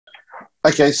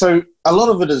Okay, so a lot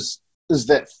of it is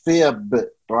that fear bit,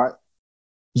 right?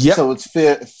 Yep. So it's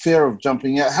fear of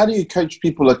jumping out. How do you coach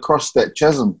people across that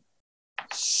chasm?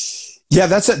 Yeah,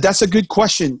 that's a good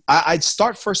question. I'd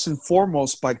start first and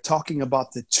foremost by talking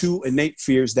about the two innate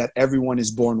fears that everyone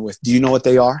is born with. Do you know what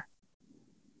they are?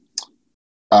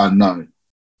 No.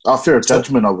 Fear of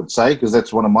judgment, I would say, because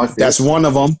that's one of my fears. That's one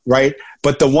of them, right?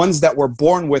 But the ones that we're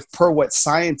born with, per what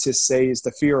scientists say, is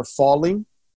the fear of falling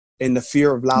and the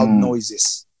fear of loud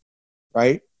noises,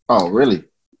 right? Oh, really?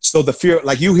 So the fear,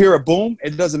 like you hear a boom,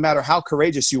 it doesn't matter how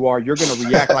courageous you are, you're going to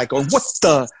react like, oh, what's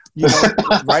the,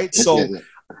 right? So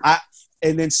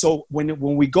and then so when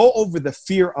we go over the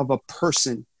fear of a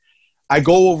person, I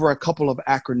go over a couple of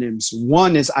acronyms.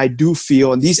 One is I do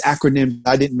feel, and these acronyms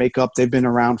I didn't make up, they've been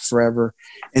around forever.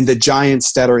 And the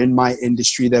giants that are in my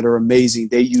industry that are amazing,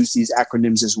 they use these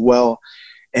acronyms as well.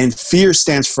 And fear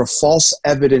stands for false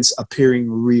evidence appearing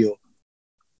real.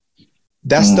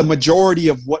 That's the majority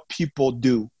of what people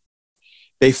do.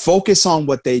 They focus on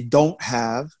what they don't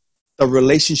have, the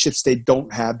relationships they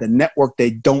don't have, the network they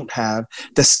don't have,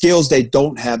 the skills they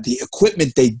don't have, the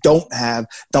equipment they don't have,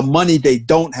 the money they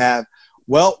don't have.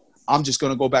 Well, I'm just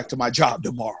going to go back to my job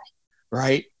tomorrow,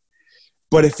 right?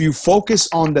 But if you focus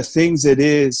on the things it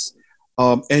is,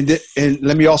 and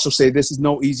let me also say this is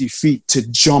no easy feat to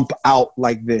jump out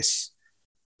like this,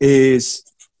 is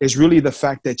really the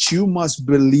fact that you must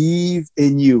believe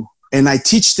in you. And I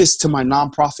teach this to my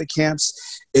nonprofit camps.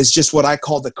 It's just what I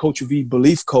call the Coach V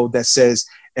belief code that says,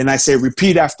 and I say,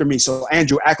 repeat after me. So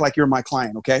Andrew, act like you're my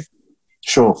client, okay?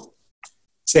 Sure.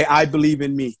 Say, I believe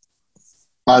in me.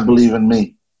 I believe in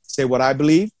me. Say, what I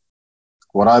believe.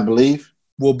 What I believe.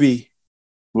 Will be.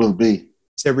 Will be.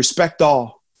 Say, respect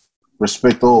all.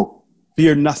 Respect all.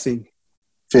 Fear nothing.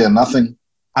 Fear nothing.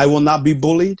 I will not be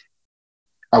bullied.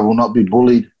 I will not be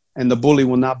bullied. And the bully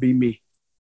will not be me.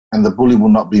 And the bully will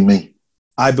not be me.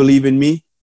 I believe in me.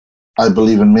 I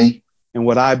believe in me. And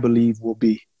what I believe will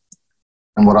be.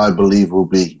 And what I believe will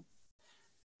be.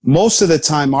 Most of the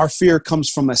time, our fear comes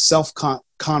from a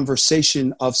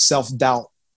conversation of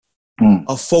self-doubt,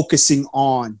 of focusing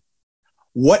on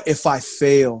what if I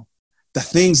fail, the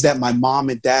things that my mom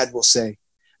and dad will say.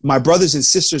 My brothers and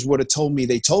sisters would have told me,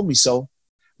 they told me so.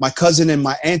 My cousin and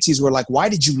my aunties were like, why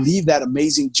did you leave that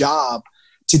amazing job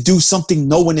to do something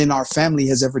no one in our family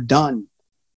has ever done?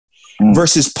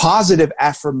 Versus positive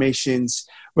affirmations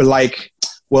were like,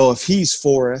 well, if he's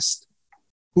for us,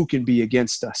 who can be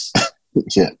against us?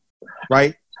 Yeah.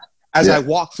 Right? As I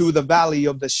walk through the valley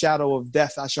of the shadow of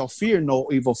death, I shall fear no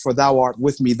evil, for thou art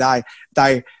with me. Thy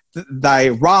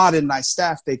rod and thy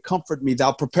staff, they comfort me.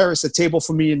 Thou preparest a table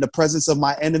for me in the presence of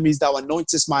my enemies. Thou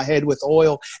anointest my head with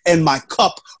oil, and my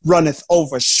cup runneth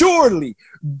over. Surely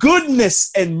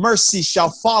goodness and mercy shall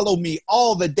follow me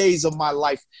all the days of my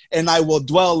life, and I will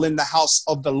dwell in the house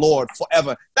of the Lord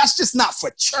forever. That's just not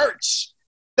for church.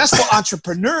 That's for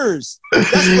entrepreneurs. That's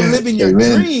for living your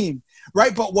dream,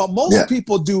 right? But what most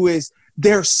people do is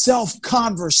their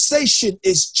self-conversation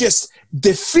is just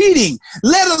defeating,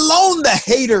 let alone the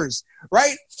haters,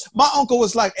 right? My uncle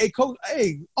was like, hey, coach,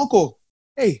 hey, uncle,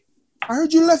 hey, I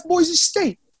heard you left Boise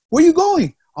State. Where you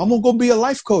going? I'm going to go be a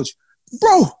life coach.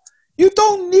 Bro, you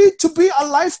don't need to be a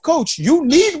life coach. You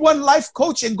need one life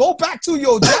coach and go back to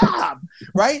your job,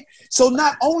 right? So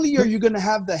not only are you going to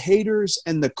have the haters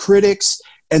and the critics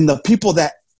and the people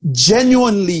that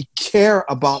genuinely care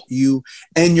about you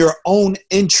and your own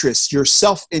interests, your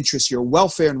self-interest, your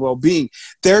welfare and well-being,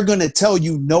 they're going to tell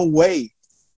you no way,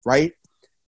 right?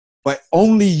 But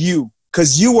only you,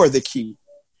 because you are the key.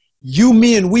 You,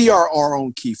 me, and we are our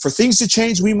own key. For things to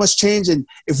change, we must change. And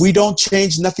if we don't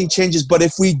change, nothing changes. But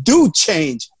if we do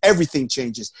change, everything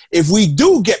changes. If we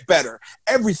do get better,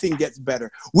 everything gets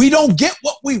better. We don't get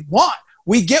what we want.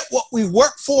 We get what we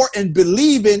work for and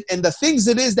believe in, and the things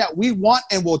it is that we want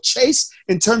and will chase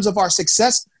in terms of our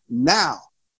success. Now,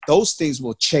 those things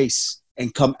will chase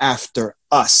and come after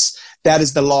us. That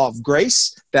is the law of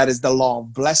grace. That is the law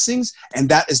of blessings. And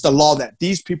that is the law that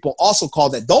these people also call,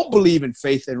 that don't believe in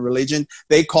faith and religion,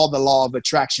 they call the law of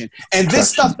attraction. And this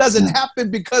stuff doesn't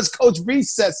happen because Coach V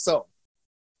says so.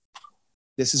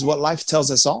 This is what life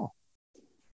tells us all.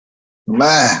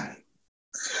 Man.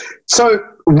 So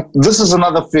this is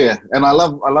another fear, and I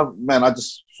love, man, I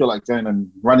just feel like going and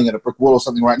running at a brick wall or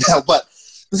something right now, but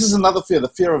this is another fear, the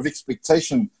fear of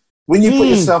expectation. When you put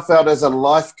yourself out as a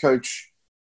life coach,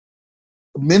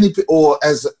 or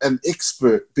as an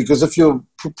expert, because if you're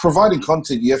providing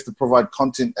content, you have to provide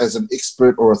content as an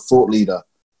expert or a thought leader.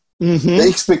 The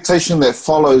expectation that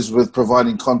follows with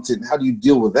providing content, how do you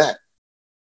deal with that?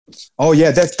 Oh,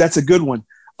 yeah, that's a good one.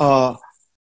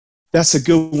 That's a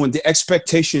good one. The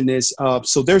expectation is,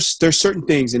 so there's certain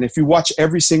things. And if you watch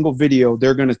every single video,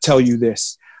 they're going to tell you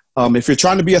this. If you're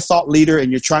trying to be a thought leader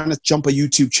and you're trying to jump a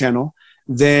YouTube channel,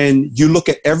 then you look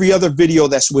at every other video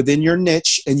that's within your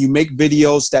niche and you make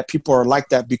videos that people are like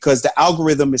that, because the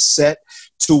algorithm is set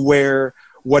to where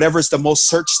whatever's the most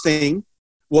searched thing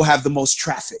will have the most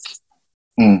traffic.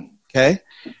 Okay.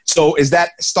 So is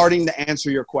that starting to answer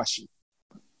your question?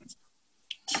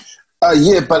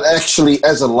 Yeah, but actually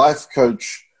as a life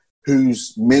coach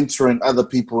who's mentoring other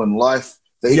people in life,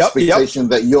 the expectation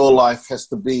that your life has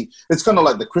to be, it's kind of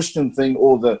like the Christian thing,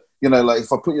 or the, you know, like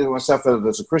if I put myself out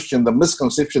as a Christian, the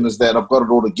misconception is that I've got it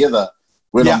all together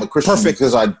when I'm a Christian,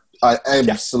 because I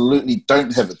absolutely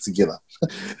don't have it together.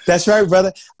 That's right,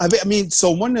 brother. I mean, so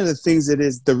one of the things that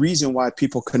is the reason why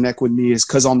people connect with me is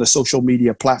because on the social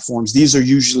media platforms, these are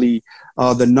usually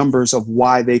the numbers of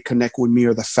why they connect with me,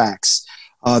 or the facts.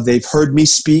 They've heard me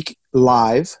speak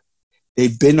live.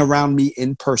 They've been around me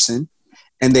in person.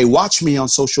 And they watch me on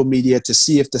social media to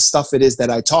see if the stuff it is that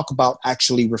I talk about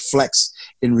actually reflects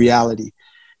in reality.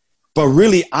 But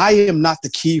really, I am not the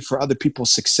key for other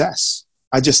people's success.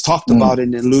 I just talked about it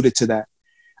and alluded to that.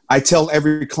 I tell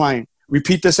every client,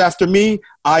 repeat this after me.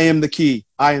 I am the key.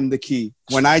 I am the key.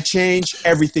 When I change,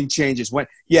 everything changes.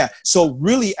 So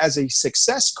really, as a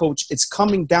success coach, it's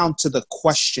coming down to the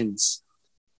questions.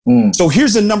 So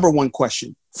here's the number one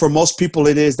question for most people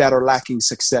it is that are lacking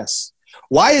success.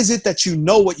 Why is it that you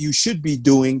know what you should be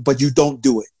doing, but you don't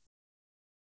do it?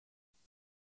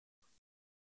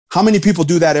 How many people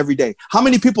do that every day? How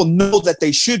many people know that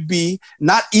they should be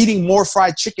not eating more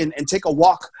fried chicken and take a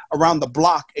walk around the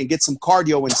block and get some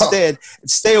cardio instead, and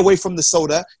stay away from the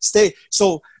soda?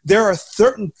 So there are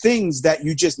certain things that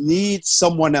you just need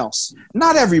someone else.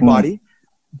 Not everybody,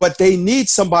 but they need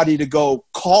somebody to go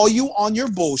call you on your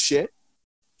bullshit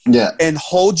and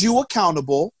hold you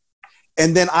accountable.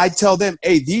 And then I tell them,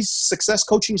 hey, these success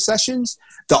coaching sessions,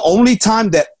 the only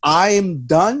time that I am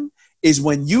done is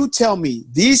when you tell me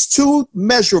these two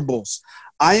measurables,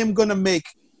 I am going to make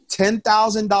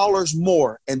 $10,000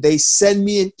 more. And they send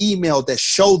me an email that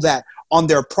show that on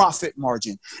their profit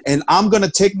margin. And I'm going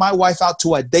to take my wife out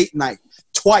to a date night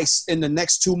twice in the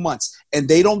next 2 months. And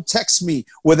they don't text me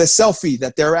with a selfie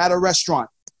that they're at a restaurant.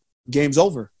 Game's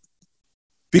over.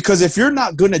 Because if you're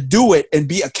not going to do it and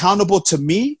be accountable to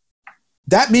me,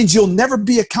 that means you'll never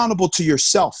be accountable to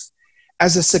yourself.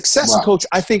 As a success coach,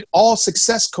 I think all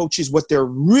success coaches, what they're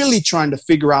really trying to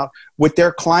figure out with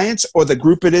their clients or the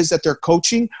group it is that they're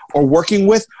coaching or working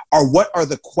with are, what are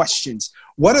the questions?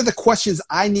 What are the questions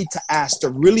I need to ask to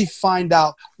really find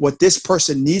out what this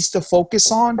person needs to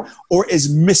focus on or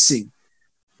is missing?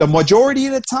 The majority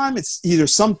of the time, it's either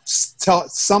some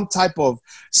type of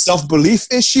self-belief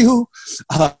issue,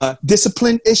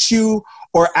 discipline issue,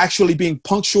 or actually being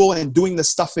punctual and doing the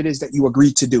stuff it is that you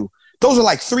agreed to do. Those are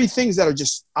like three things that are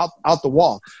just out the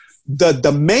wall.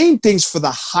 The main things for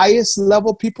the highest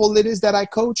level people it is that I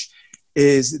coach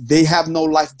is they have no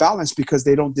life balance because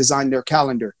they don't design their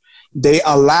calendar. They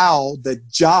allow the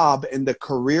job and the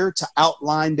career to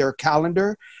outline their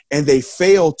calendar, and they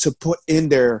fail to put in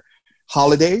their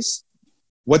holidays,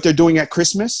 what they're doing at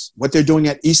Christmas, what they're doing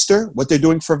at Easter, what they're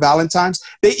doing for Valentine's.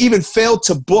 They even fail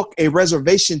to book a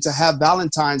reservation to have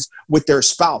Valentine's with their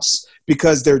spouse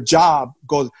because their job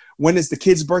goes, when is the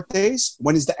kids' birthdays?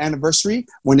 When is the anniversary?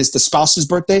 When is the spouse's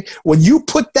birthday? When you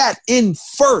put that in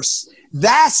first,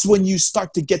 that's when you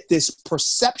start to get this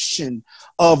perception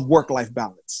of work-life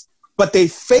balance. But they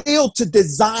fail to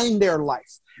design their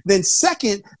life. Then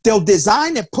second, they'll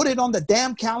design and put it on the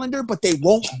damn calendar, but they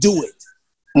won't do it.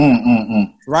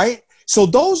 Right? So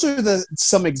those are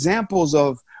some examples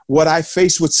of what I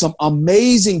face with some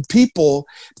amazing people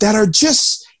that are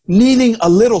just needing a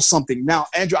little something. Now,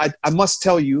 Andrew, I must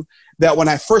tell you that when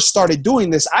I first started doing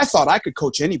this, I thought I could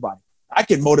coach anybody. I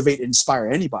could motivate and inspire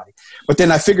anybody. But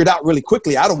then I figured out really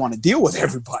quickly, I don't want to deal with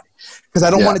everybody because I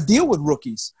don't want to deal with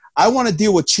rookies. I want to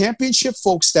deal with championship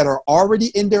folks that are already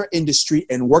in their industry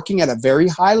and working at a very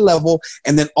high level.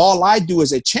 And then all I do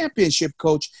as a championship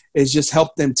coach is just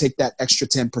help them take that extra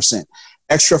 10%,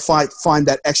 find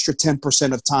that extra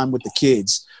 10% of time with the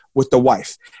kids, with the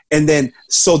wife. And then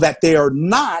so that they are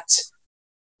not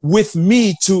with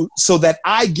me so that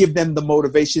I give them the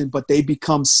motivation, but they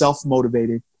become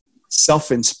self-motivated,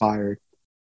 self-inspired,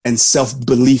 and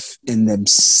self-belief in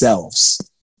themselves.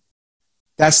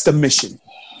 That's the mission.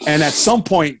 And at some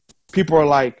point, people are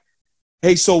like,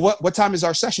 hey, so what time is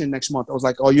our session next month? I was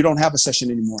like, oh, you don't have a session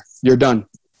anymore. You're done.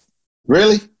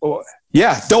 Really? Oh,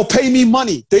 yeah, they'll pay me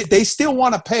money. They still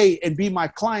want to pay and be my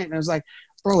client. And I was like,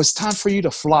 bro, it's time for you to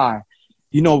fly.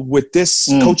 You know, with this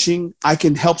coaching, I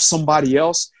can help somebody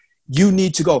else you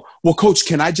need to go, well, coach,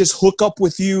 can I just hook up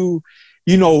with you,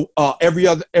 every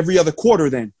other quarter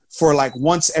then for like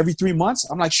once every 3 months?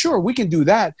 I'm like, sure, we can do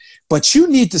that. But you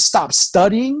need to stop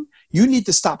studying. You need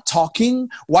to stop talking,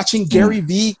 watching Gary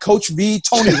V, Coach V,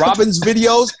 Tony Robbins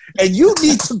videos, and you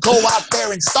need to go out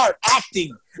there and start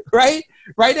acting, right?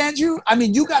 Right, Andrew? I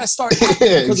mean, you got to start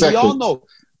acting because we all know,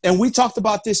 and we talked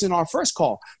about this in our first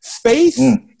call, faith,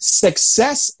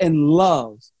 success, and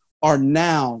love are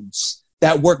nouns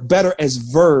that work better as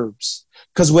verbs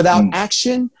because without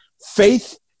action,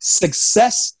 faith,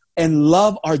 success, and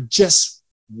love are just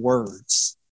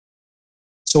words.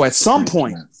 So at some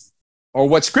point, or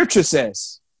what scripture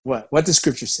says, what does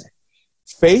scripture say?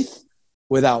 Faith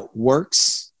without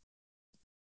works,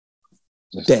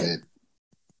 dead.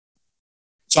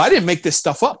 So I didn't make this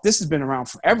stuff up. This has been around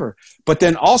forever. But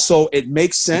then also it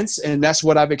makes sense, and that's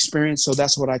what I've experienced. So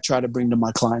that's what I try to bring to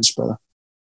my clients, brother.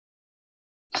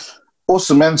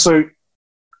 Awesome, man. So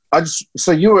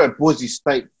you were at Boise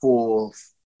State for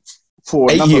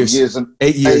a number of years.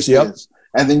 8 years, yep.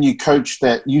 And then you coached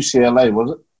at UCLA,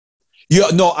 was it? Yeah,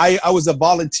 no, I was a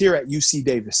volunteer at UC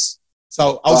Davis.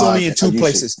 So I was only in two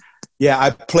places. Yeah, I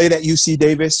played at UC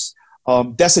Davis.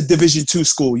 That's a Division II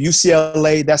school.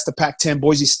 UCLA, that's the Pac-10.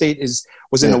 Boise State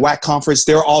was in the WAC conference.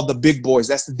 They're all the big boys.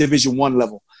 That's the Division I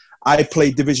level. I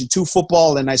played Division II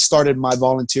football, and I started my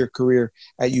volunteer career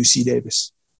at UC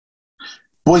Davis.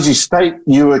 Boise State,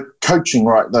 you were coaching,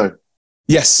 right, though?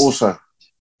 Yes. Also?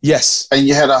 Yes. And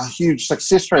you had a huge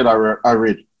success rate, I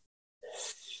read.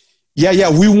 Yeah.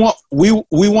 We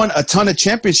won a ton of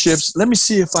championships. Let me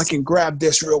see if I can grab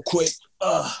this real quick.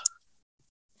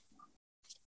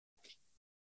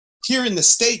 Here in the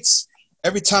States,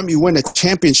 every time you win a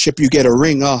championship, you get a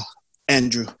ring,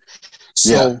 Andrew.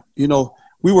 So,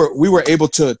 we were able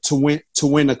to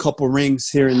win a couple rings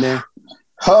here and there.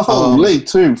 Holy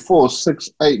 2, 4, 6,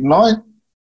 8, 9.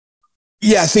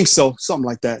 Yeah, I think so. Something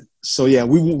like that. So yeah,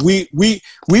 we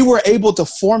were able to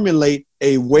formulate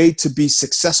a way to be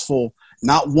successful,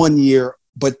 not 1 year,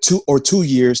 but 2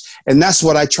 years. And that's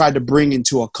what I tried to bring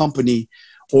into a company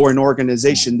or an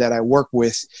organization that I work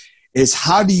with is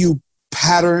how do you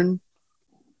pattern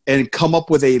and come up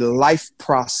with a life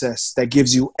process that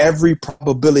gives you every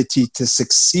probability to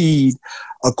succeed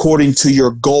according to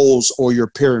your goals or your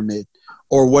pyramid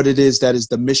or what it is that is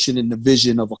the mission and the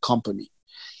vision of a company.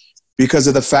 Because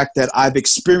of the fact that I've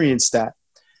experienced that.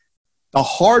 The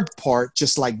hard part,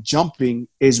 just like jumping,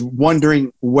 is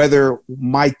wondering whether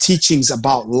my teachings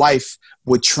about life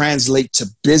would translate to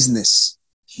business.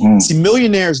 See,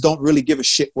 millionaires don't really give a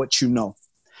shit what you know.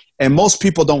 And most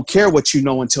people don't care what you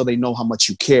know until they know how much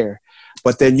you care.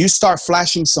 But then you start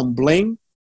flashing some bling,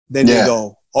 then they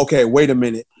go, okay, wait a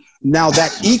minute. Now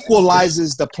that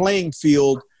equalizes the playing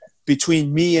field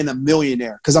between me and a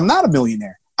millionaire, because I'm not a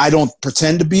millionaire. I don't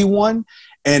pretend to be one,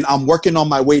 and I'm working on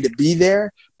my way to be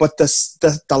there. But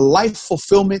the life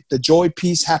fulfillment, the joy,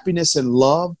 peace, happiness, and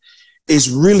love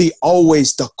is really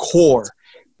always the core.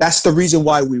 That's the reason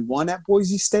why we won at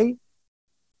Boise State.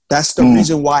 That's the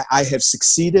reason why I have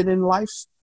succeeded in life.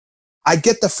 I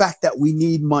get the fact that we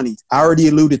need money. I already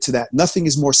alluded to that. Nothing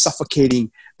is more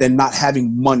suffocating than not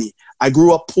having money. I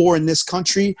grew up poor in this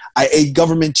country. I ate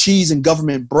government cheese and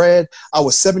government bread. I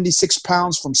was 76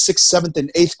 pounds from 6th, 7th,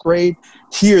 and 8th grade.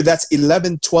 Here, that's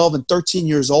 11, 12, and 13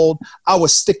 years old. I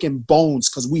was sticking bones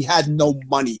because we had no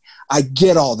money. I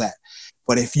get all that.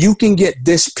 But if you can get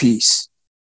this piece,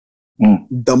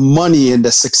 the money and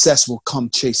the success will come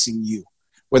chasing you.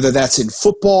 Whether that's in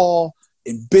football,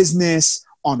 in business,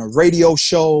 on a radio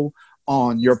show,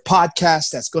 on your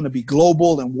podcast that's going to be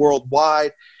global and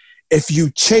worldwide. If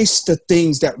you chase the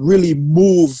things that really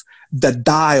move the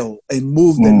dial and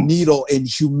move the needle in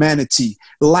humanity,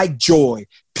 like joy,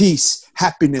 peace,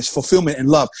 happiness, fulfillment, and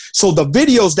love. So the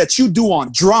videos that you do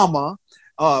on drama,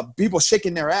 people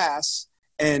shaking their ass,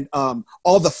 and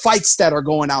all the fights that are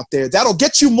going out there, that'll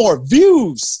get you more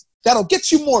views. That'll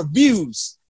get you more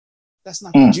views. That's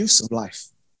not the juice of life.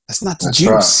 That's not the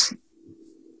juice. Right.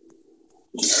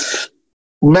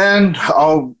 Man,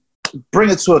 I'll bring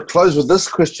it to a close with this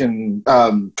question.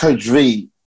 Coach V,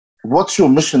 what's your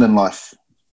mission in life?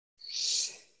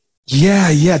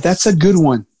 Yeah, that's a good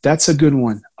one.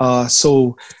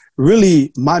 So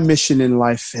really, my mission in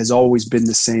life has always been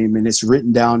the same, and it's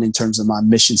written down in terms of my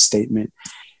mission statement,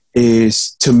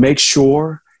 is to make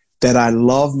sure that I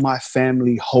love my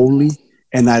family wholly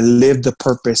and I live the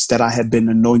purpose that I have been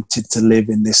anointed to live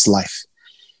in this life.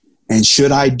 And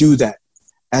should I do that,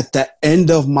 at the end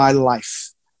of my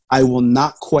life, I will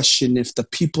not question if the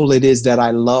people it is that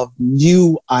I love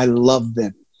knew I love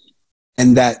them,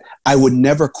 and that I would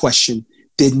never question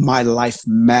did my life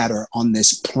matter on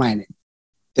this planet?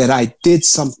 That I did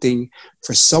something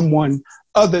for someone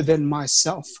other than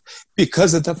myself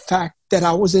because of the fact that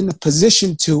I was in a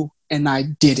position to, and I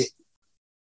did it.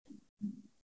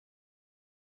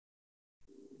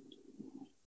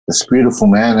 It's beautiful,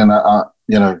 man. And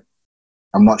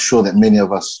I'm not sure that many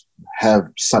of us have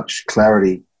such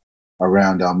clarity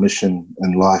around our mission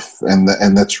in life. And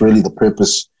that's really the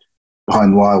purpose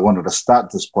behind why I wanted to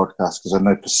start this podcast, because I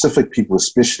know Pacific people,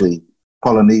 especially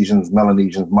Polynesians,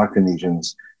 Melanesians,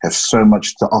 Micronesians, have so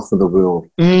much to offer the world.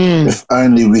 If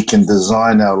only we can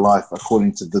design our life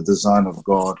according to the design of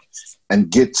God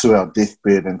and get to our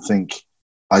deathbed and think,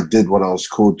 I did what I was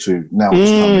called to. Now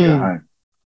it's time to go home.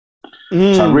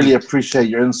 So I really appreciate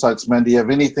your insights, man. Do you have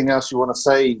anything else you want to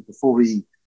say before we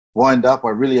wind up? I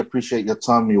really appreciate your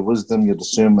time, your wisdom, your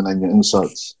discernment, and your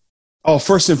insights. Oh,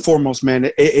 first and foremost, man,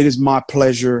 it is my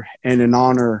pleasure and an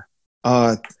honor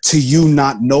to you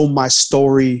not know my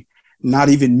story, not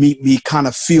even meet me, kind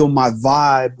of feel my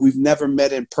vibe. We've never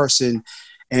met in person,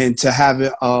 and to have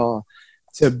it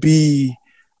to be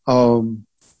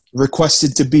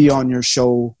requested to be on your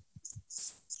show,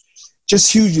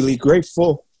 just hugely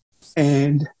grateful.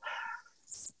 And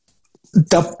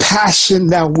the passion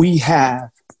that we have,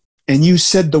 and you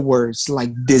said the words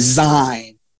like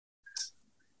design.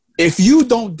 If you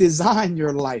don't design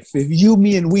your life, if you,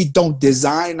 me, and we don't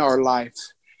design our life,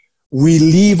 we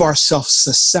leave ourselves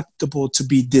susceptible to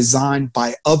be designed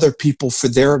by other people for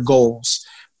their goals,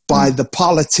 by the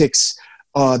politics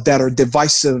that are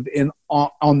divisive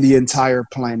on the entire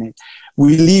planet.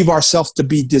 We leave ourselves to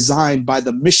be designed by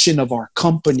the mission of our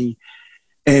company.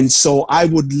 And so I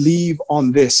would leave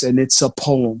on this, and it's a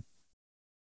poem.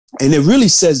 And it really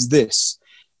says this,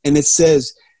 and it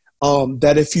says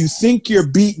that if you think you're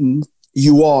beaten,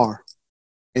 you are.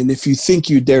 And if you think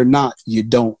you dare not, you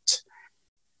don't.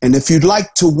 And if you'd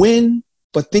like to win,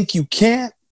 but think you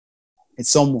can't,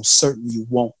 it's almost certain you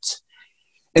won't.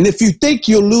 And if you think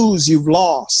you'll lose, you've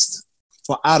lost.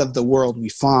 For out of the world we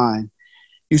find.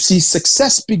 You see,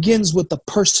 success begins with a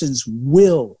person's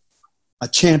will, a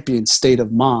champion state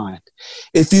of mind.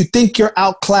 If you think you're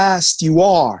outclassed, you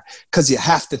are, because you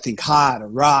have to think high to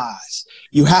rise.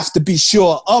 You have to be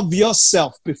sure of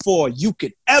yourself before you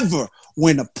could ever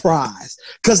win a prize,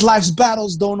 because life's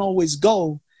battles don't always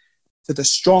go to the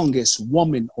strongest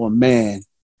woman or man.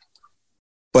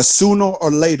 But sooner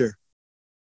or later,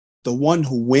 the one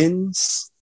who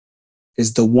wins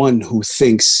is the one who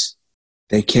thinks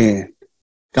they can.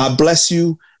 God bless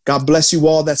you. God bless you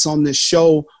all that's on this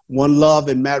show. One love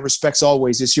and mad respects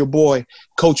always. It's your boy,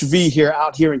 Coach V, here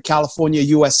out here in California,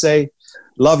 USA.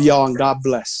 Love y'all, and God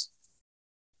bless.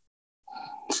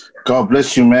 God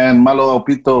bless you, man. Malo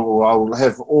Alpito. I'll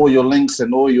have all your links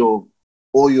and all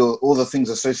the things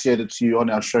associated to you on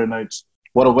our show notes.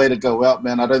 What a way to go out,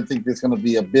 man. I don't think there's going to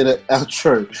be a better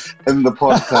outro in the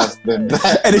podcast than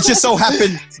that. And it just so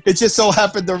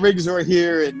happened the rings are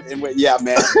here. And yeah,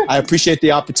 man, I appreciate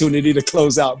the opportunity to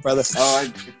close out, brother. All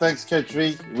right. Thanks, Coach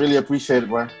V. Really appreciate it,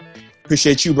 bro.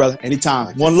 Appreciate you, brother.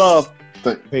 Anytime. One love.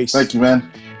 Peace. Thank you,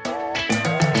 man.